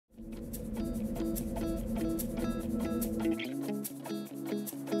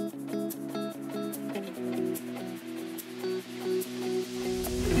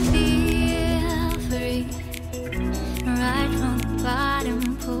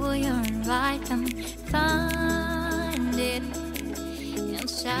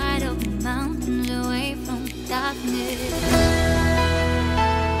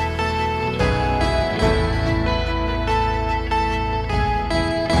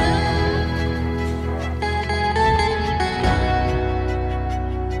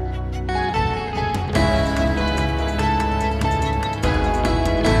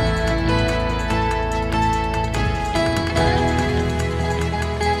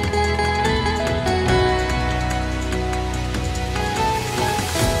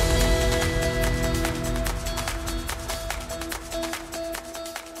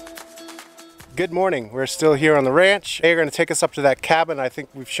Good morning. We're still here on the ranch. They're going to take us up to that cabin I think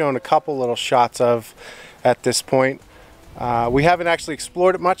we've shown a couple little shots of at this point. We haven't actually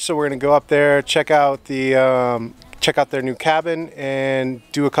explored it much, so we're going to go up there, check out their new cabin, and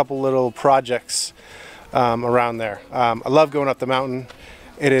do a couple little projects around there. I love going up the mountain.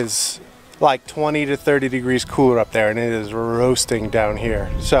 It is like 20 to 30 degrees cooler up there, and it is roasting down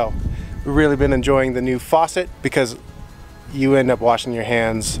here. So we've really been enjoying the new faucet because you end up washing your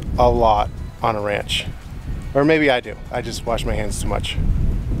hands a lot on a ranch. Or maybe I do. I just wash my hands too much.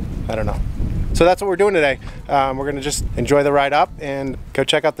 I don't know. So that's what we're doing today. We're going to just enjoy the ride up and go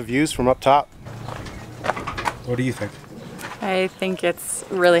check out the views from up top. What do you think? I think it's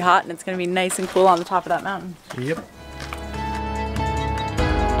really hot and it's going to be nice and cool on the top of that mountain. Yep.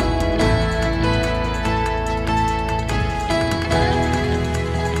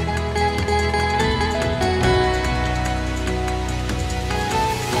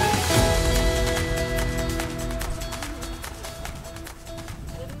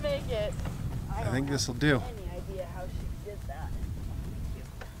 I think this will do.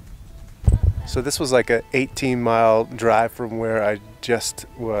 So this was like an 18-mile drive from where I just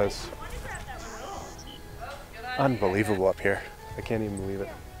was. Unbelievable up here. I can't even believe it.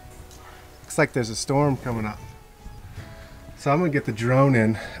 Looks like there's a storm coming up. So I'm gonna get the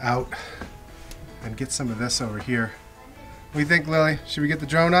drone out and get some of this over here. What do you think, Lily? Should we get the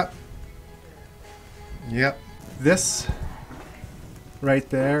drone up? Yep. This right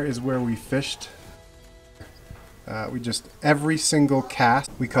there is where we fished. Every single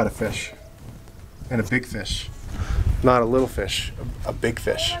cast, we caught a fish. And a big fish. Not a little fish, a big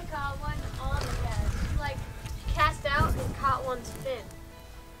fish. I caught one on the cast. Like, she cast out and caught one's fin.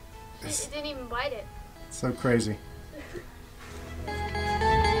 It didn't even bite it. So crazy.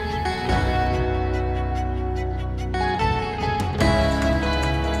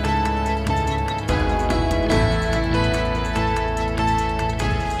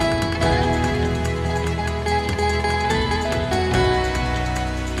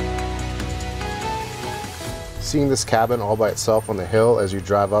 Seeing this cabin all by itself on the hill as you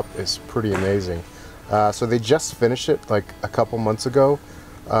drive up is pretty amazing. So they just finished it like a couple months ago,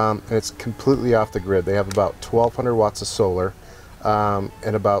 and it's completely off the grid. They have about 1,200 watts of solar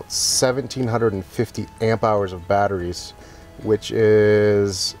and about 1,750 amp hours of batteries, which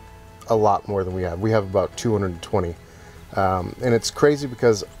is a lot more than we have. We have about 220. And it's crazy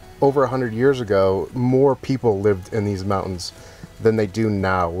because over 100 years ago, more people lived in these mountains than they do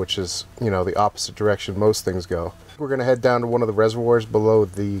now, which is, you know, the opposite direction most things go. We're gonna head down to one of the reservoirs below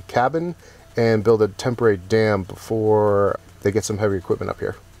the cabin and build a temporary dam before they get some heavy equipment up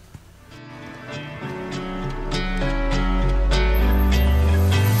here.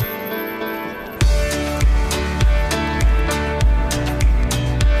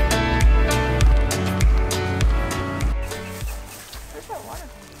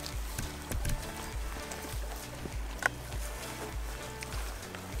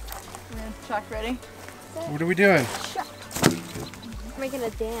 Chuck, ready? What are we doing? We're making a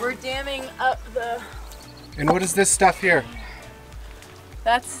dam. We're damming up the... And what is this stuff here?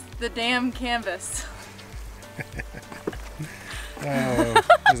 That's the dam canvas. Oh,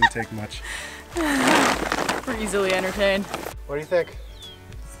 doesn't take much. We're easily entertained. What do you think?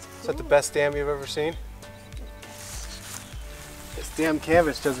 Is that the best dam you've ever seen? This damn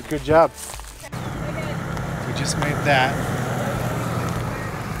canvas does a good job. We just made that.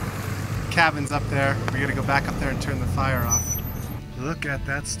 Cabin's up there. We gotta go back up there and turn the fire off. Look at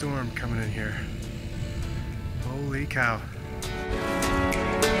that storm coming in here. Holy cow.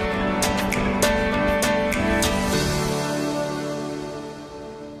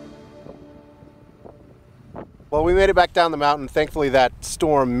 Well, we made it back down the mountain. Thankfully that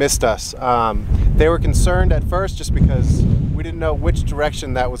storm missed us. They were concerned at first just because we didn't know which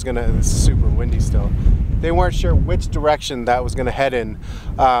direction that was gonna, it's super windy still. They weren't sure which direction that was gonna head in,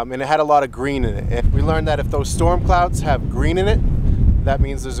 and it had a lot of green in it. And we learned that if those storm clouds have green in it, that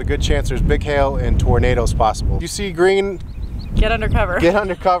means there's a good chance there's big hail and tornadoes possible. You see green? Get under cover. Get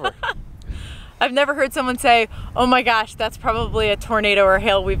under cover. I've never heard someone say, oh my gosh, that's probably a tornado or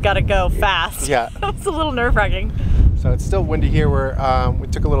hail, we've got to go fast. Yeah. It's a little nerve-wracking. So it's still windy here where we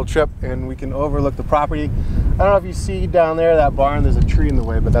took a little trip and we can overlook the property. I don't know if you see down there, that barn, there's a tree in the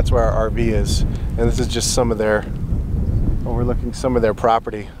way, but that's where our RV is. And this is just some of their, overlooking some of their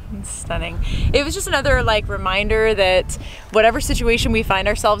property. It's stunning. It was just another like reminder that whatever situation we find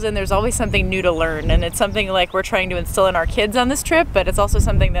ourselves in, there's always something new to learn. And it's something like we're trying to instill in our kids on this trip, but it's also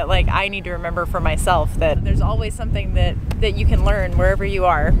something that like I need to remember for myself, that there's always something that you can learn wherever you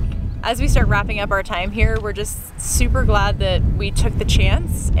are. as we start wrapping up our time here, we're just super glad that we took the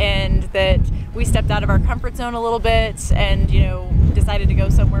chance and that we stepped out of our comfort zone a little bit and, you know, decided to go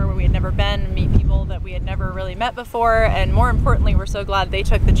somewhere where we had never been and meet people that we had never really met before. And more importantly, we're so glad they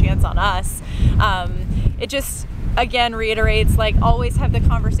took the chance on us. It just, again, reiterates, like, always have the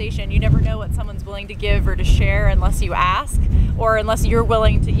conversation. You never know what someone's willing to give or to share unless you ask, or unless you're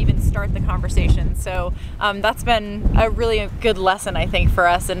willing to even start the conversation. So that's been a really good lesson, I think, for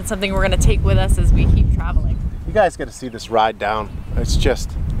us, and it's something we're going to take with us as we keep traveling. You guys got to see this ride down. It's just,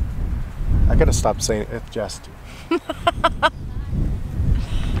 I got to stop saying it, just.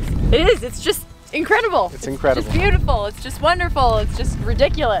 It is. It's just incredible. It's incredible. It's just beautiful. It's just wonderful. It's just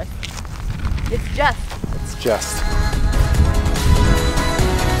ridiculous. It's just. It's just.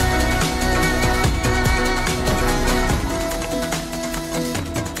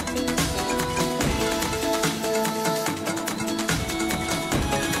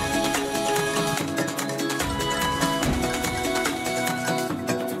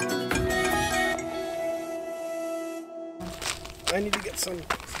 I need to get some.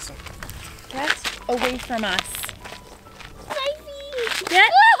 Get away from us. Spicy! Get.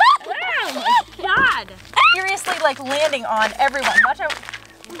 Oh my God! Seriously, like landing on everyone. Watch out.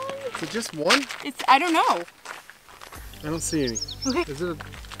 Is it just one? It's. I don't know. I don't see any. Okay. Is it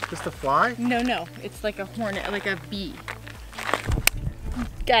just a fly? No. It's like a hornet, like a bee.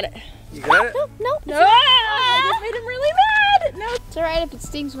 Got it. You got it? No. I just made him really mad. No. It's alright if it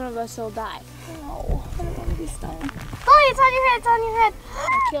stings one of us, he'll die. Oh, I don't want to be stung. Oh, it's on your head, it's on your head.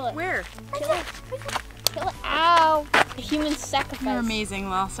 Kill it. Where? Kill it. Kill it. Ow. A human sacrifice. You're amazing,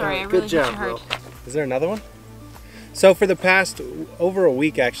 Will. Sorry, I Good really hit you job, hard. Will. Is there another one? So for the past over a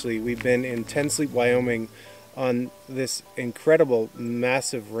week, actually, we've been in 10 Sleep, Wyoming on this incredible,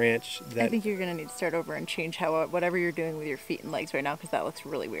 massive ranch that... I think you're going to need to start over and change whatever you're doing with your feet and legs right now, because that looks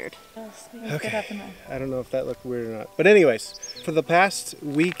really weird. Okay. I don't know if that looked weird or not. But anyways, for the past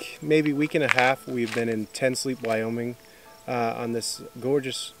week, maybe week and a half, we've been in 10 Sleep, Wyoming on this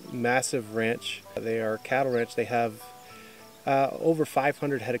gorgeous, massive ranch. They are a cattle ranch. They have over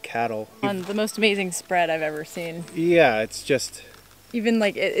 500 head of cattle. On the most amazing spread I've ever seen. Yeah, it's just... Even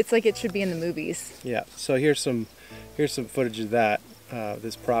like, it's like it should be in the movies. Yeah, so here's some footage of that,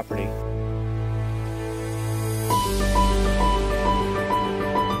 this property.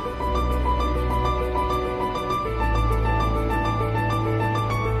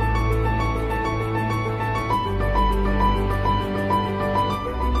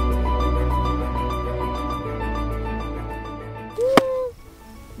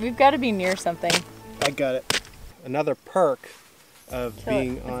 We've got to be near something. I got it. Another perk of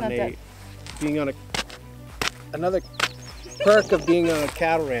another perk of being on a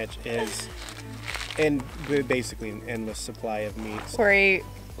cattle ranch is basically an endless supply of meat. Corey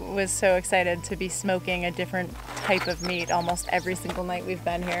was so excited to be smoking a different type of meat almost every single night we've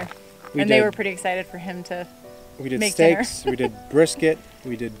been here. They were pretty excited for him to We did make steaks, dinner. we did brisket,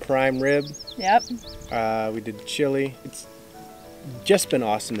 we did prime rib. Yep. We did chili. It's just been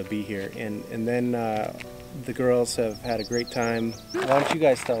awesome to be here, and then the girls have had a great time. Why don't you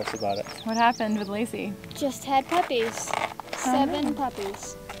guys tell us about it? What happened with Lacey? Just had puppies. 7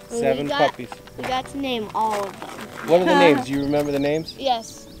 puppies. 7 puppies. We got to name all of them. What are the names? Do you remember the names?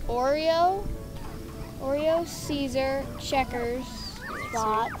 Yes. Oreo, Caesar, Checkers,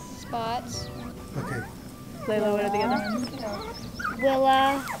 Spots. Okay. Layla, what are the other ones?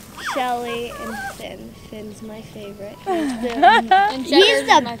 Willa, Shelly, and Finn. Finn's my favorite. He's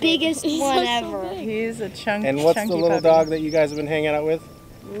the biggest one ever. He's a chunky And what's the little puppy. dog that you guys have been hanging out with?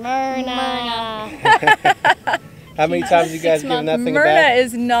 Myrna. How many times have you guys given that thing a Myrna bath?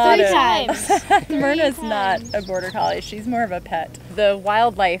 is not 3 times. Myrna's not a border collie. She's more of a pet. The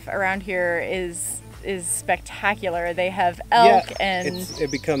wildlife around here is spectacular. They have elk and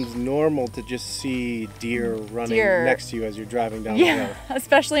it becomes normal to just see deer running next to you as you're driving down the hill.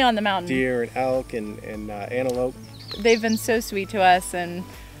 Especially on the mountain. Deer and elk and antelope. They've been so sweet to us and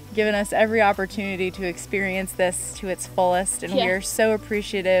given us every opportunity to experience this to its fullest, and we are so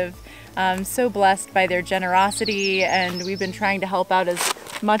appreciative, so blessed by their generosity, and we've been trying to help out as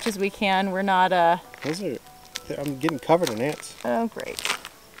much as we can. We're not I'm getting covered in ants. Oh, great.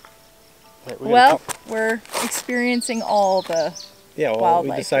 Right, we're experiencing all the we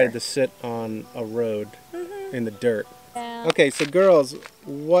wildlife decided to here. sit on a road in the dirt. Yeah. Okay, so girls,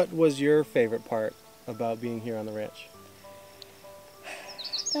 what was your favorite part about being here on the ranch?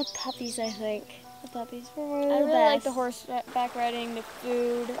 The puppies, I think. The puppies were I the really best. like the horseback riding, the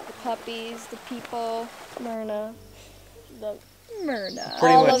food, the puppies, the people, Myrna. Myrna.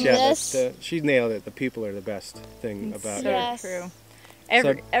 Pretty All much, of yeah. this. She nailed it. The people are the best thing about So her. Yes. true.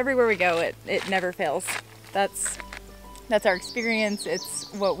 Everywhere we go, it never fails. That's our experience.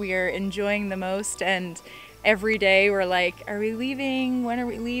 It's what we are enjoying the most, and every day we're like, are we leaving? When are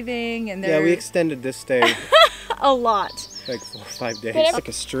we leaving? And yeah, we extended this stay a lot. Like 4 or 5 days. It's like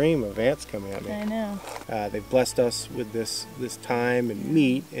a stream of ants coming at me. I know. They've blessed us with this time and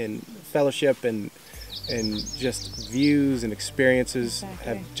meat and fellowship and just views and experiences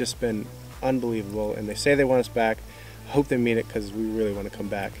have just been unbelievable. And they say they want us back. I hope they mean it, because we really want to come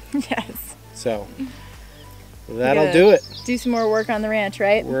back. Yes. So that'll do it. Do some more work on the ranch,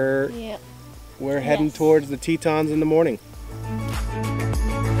 right? We're heading towards the Tetons in the morning.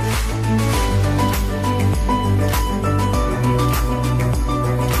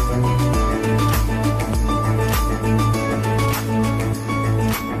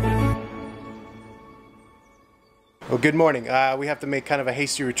 Well, good morning. We have to make kind of a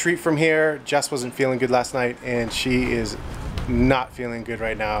hasty retreat from here. Jess wasn't feeling good last night, and she is not feeling good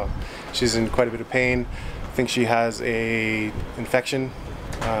right now. She's in quite a bit of pain. I think she has a infection.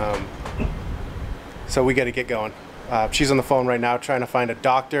 So we got to get going. She's on the phone right now trying to find a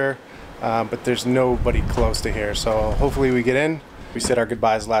doctor, but there's nobody close to here. So hopefully we get in. We said our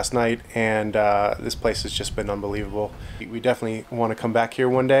goodbyes last night, and this place has just been unbelievable. We definitely want to come back here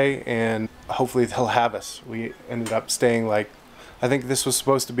one day, and hopefully they'll have us. We ended up staying, like, I think this was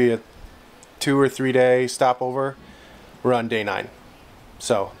supposed to be a 2 or 3 day stopover. We're on day 9.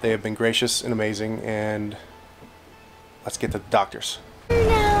 So they have been gracious and amazing, and let's get to the doctors. No.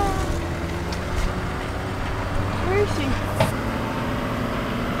 Where is she?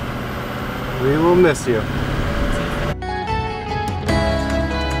 We will miss you.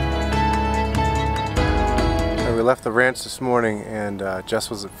 We left the ranch this morning, and Jess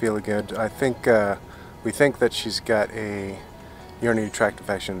wasn't feeling good. I think we think that she's got a urinary tract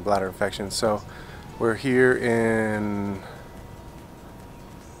infection, bladder infection. So we're here in,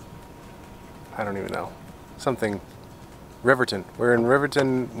 I don't even know, something, Riverton. We're in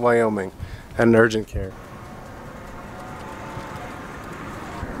Riverton, Wyoming, at an urgent care.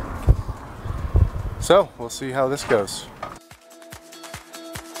 So we'll see how this goes.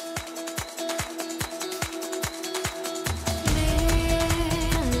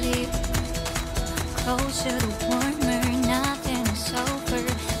 Closer to warmer, nothing is over.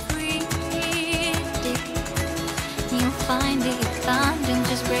 You'll find it abundant,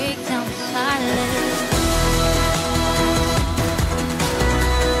 just break down the silence.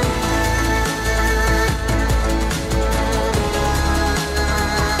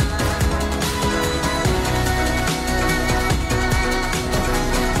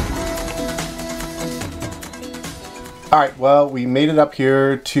 All right, well, we made it up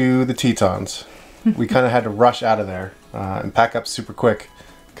here to the Tetons. We kind of had to rush out of there and pack up super quick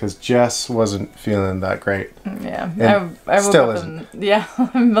because Jess wasn't feeling that great. Yeah, I still woke up isn't. Yeah,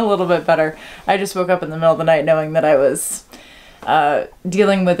 I'm a little bit better. I just woke up in the middle of the night knowing that I was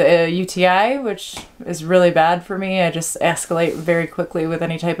dealing with a UTI, which is really bad for me. I just escalate very quickly with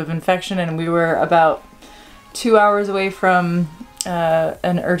any type of infection, and we were about 2 hours away from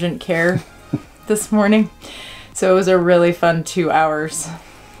an urgent care this morning. So it was a really fun 2 hours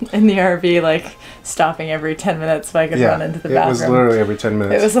in the RV, like stopping every 10 minutes so I could run into the bathroom. It was literally every 10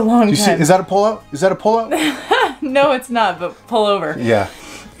 minutes. It was a long time. Is that a pull-out? Is that a pull-out? No, it's not, but pull over. Yeah.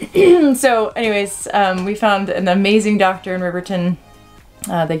 So anyways, we found an amazing doctor in Riverton.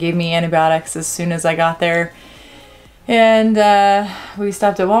 They gave me antibiotics as soon as I got there. And we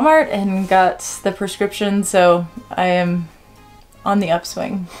stopped at Walmart and got the prescription, so I am on the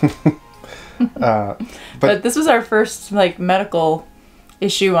upswing. But this was our first like medical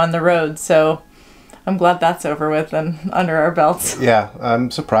issue on the road, so I'm glad that's over with and under our belts. Yeah,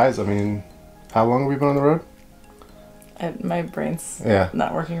 I'm surprised. I mean, how long have we been on the road? My brain's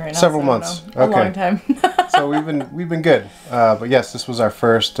not working right now. Several months. A long time. So we've been good. But yes, this was our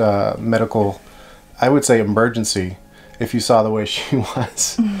first medical, I would say, emergency. If you saw the way she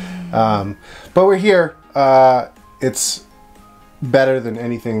was. But we're here. It's better than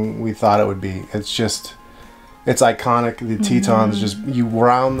anything we thought it would be. It's just, it's iconic. The Tetons, just, you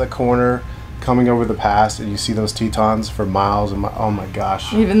round the corner coming over the pass and you see those Tetons for miles and oh my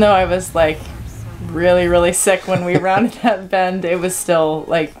gosh. Even though I was like really sick when we rounded that bend, it was still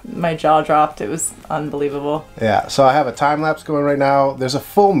like my jaw dropped. It was unbelievable. Yeah, so I have a time lapse going right now. There's a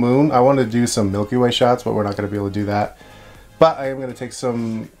full moon. I wanted to do some Milky Way shots, but we're not going to be able to do that. But I am going to take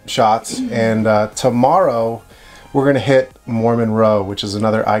some shots, and tomorrow we're going to hit Mormon Row, which is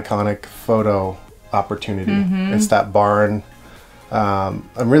another iconic photo opportunity. It's that barn.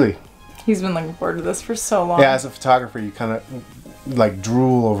 He's been looking forward to this for so long. Yeah, as a photographer, you kind of like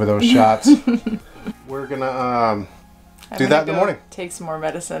drool over those shots. We're gonna do that in the morning. Take some more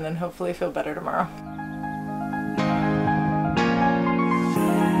medicine and hopefully feel better tomorrow.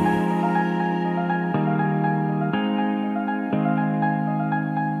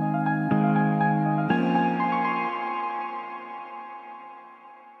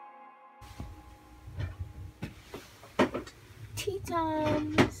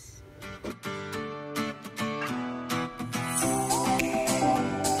 Tetons.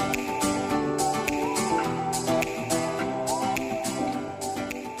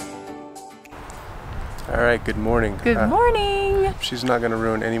 All right, good morning. Good morning. She's not gonna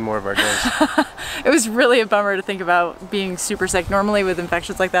ruin any more of our days. It was really a bummer to think about being super sick. Normally with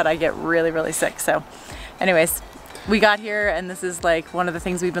infections like that, I get really, really sick. So anyways, we got here and this is like one of the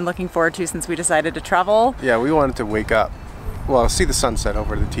things we've been looking forward to since we decided to travel. Yeah, we wanted to wake up. Well, see the sunset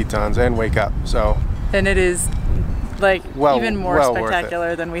over the Tetons and wake up, so. And it is like even more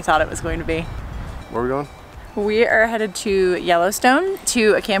spectacular than we thought it was going to be. Where are we going? We are headed to Yellowstone,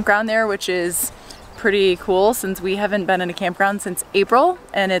 to a campground there, which is pretty cool since we haven't been in a campground since April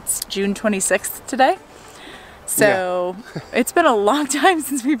and it's June 26th today. So yeah. It's been a long time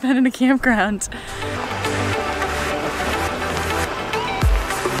since we've been in a campground.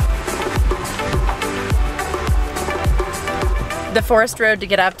 The forest road to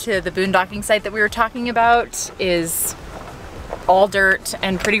get up to the boondocking site that we were talking about is all dirt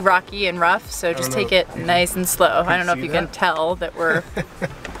and pretty rocky and rough, so just take it nice and slow. I don't know if you can tell that we're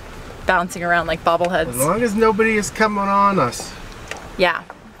bouncing around like bobbleheads. As long as nobody is coming on us. Yeah,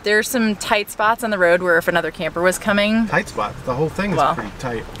 there's some tight spots on the road where if another camper was coming. Tight spots? The whole thing is pretty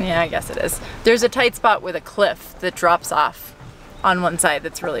tight. Yeah, I guess it is. There's a tight spot with a cliff that drops off on one side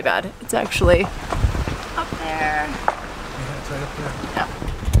that's really bad. It's actually up there. Yeah, it's right up there. Yeah.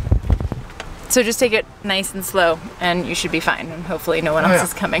 So just take it nice and slow and you should be fine and hopefully no one else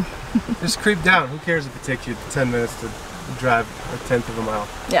is coming. Just creep down. Who cares if it takes you 10 minutes to drive a 1/10 of a mile?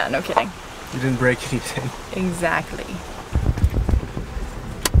 Yeah, no kidding. You didn't break anything. Exactly.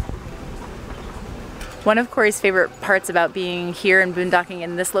 One of Corey's favorite parts about being here and boondocking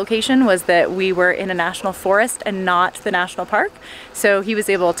in this location was that we were in a national forest and not the national park. So he was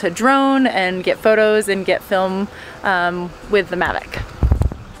able to drone and get photos and get film with the Mavic.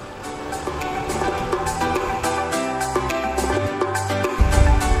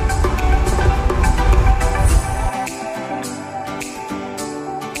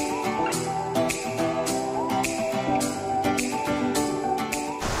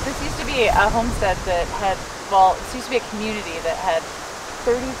 A homestead that had, well, it used to be a community that had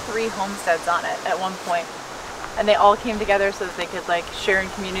 33 homesteads on it at one point, and they all came together so that they could like share in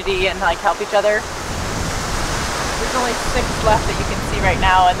community and like help each other. There's only 6 left that you can see right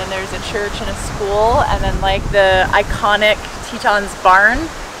now, and then there's a church and a school, and then like the iconic Tetons barn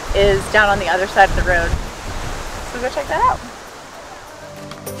is down on the other side of the road. So go check that out.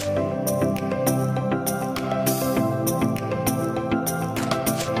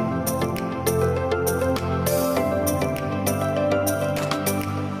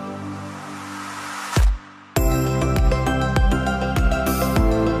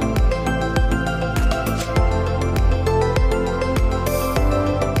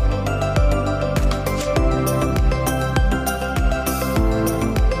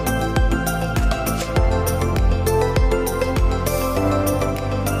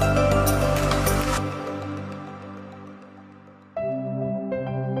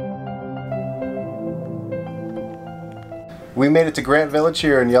 We made it to Grant Village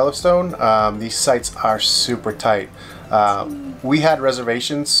here in Yellowstone. These sites are super tight. We had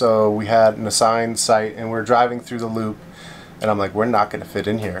reservations, so we had an assigned site, and we're driving through the loop, and I'm like, we're not going to fit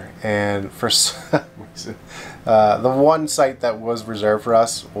in here. And for some reason, the one site that was reserved for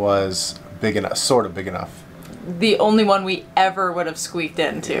us was big enough, sort of big enough. The only one we ever would have squeaked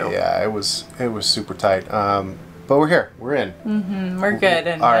into. Yeah, it was super tight. But we're here. We're in. Mm-hmm, we're good.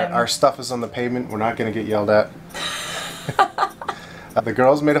 And our stuff is on the pavement. We're not going to get yelled at. The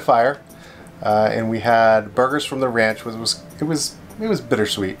girls made a fire, and we had burgers from the ranch. It was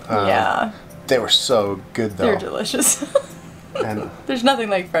bittersweet. Yeah. They were so good though. They're delicious. And there's nothing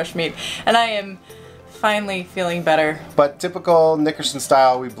like fresh meat, and I am finally feeling better. But typical Nickerson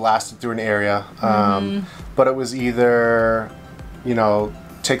style, we blasted through an area. But it was either, you know,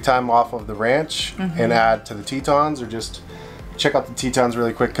 take time off of the ranch and add to the Tetons, or just check out the Tetons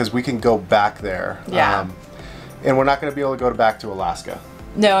really quick because we can go back there. Yeah. And we're not going to be able to go back to Alaska.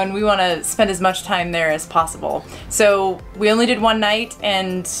 No, and we want to spend as much time there as possible. So we only did one night,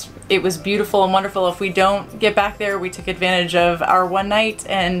 and it was beautiful and wonderful. If we don't get back there, we took advantage of our one night,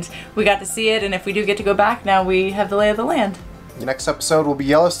 and we got to see it. And if we do get to go back, now we have the lay of the land. The next episode will be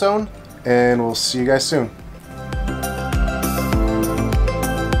Yellowstone, and we'll see you guys soon.